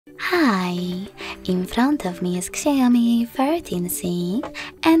Hi! In front of me is XIAOMI 13C,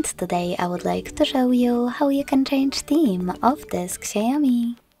 and today I would like to show you how you can change theme of this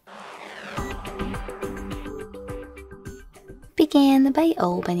XIAOMI. Begin by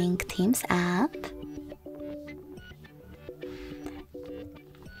opening Themes app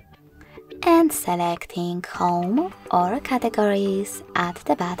and selecting Home or Categories at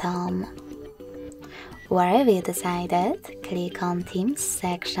the bottom. Wherever you decided, click on Themes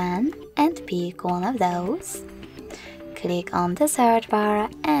section and pick one of those. Click on the search bar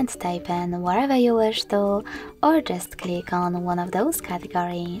and type in wherever you wish to, or just click on one of those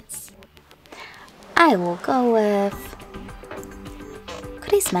categories. I will go with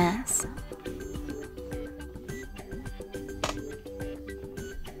Christmas.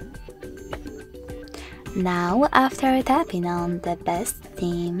 Now, after tapping on the best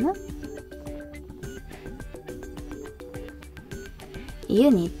theme, you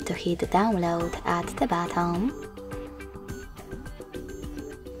need to hit download at the bottom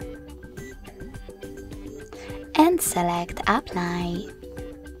and select apply.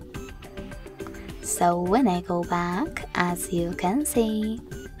 So when I go back, as you can see,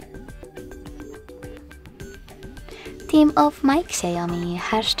 theme of my XIAOMI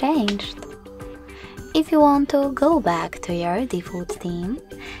has changed. If you want to go back to your default theme,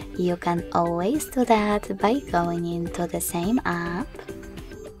 you can always do that by going into the same app,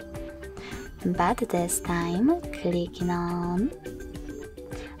 but this time clicking on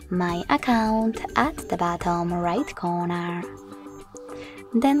My Account at the bottom right corner.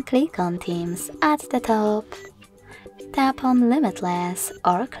 Then click on Themes at the top, tap on Limitless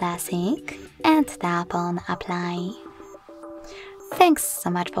or Classic, and tap on Apply. Thanks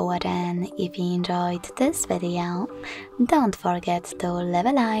so much for watching. If you enjoyed this video, don't forget to leave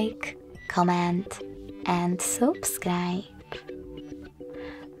a like, comment and subscribe.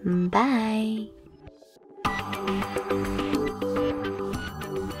 Bye!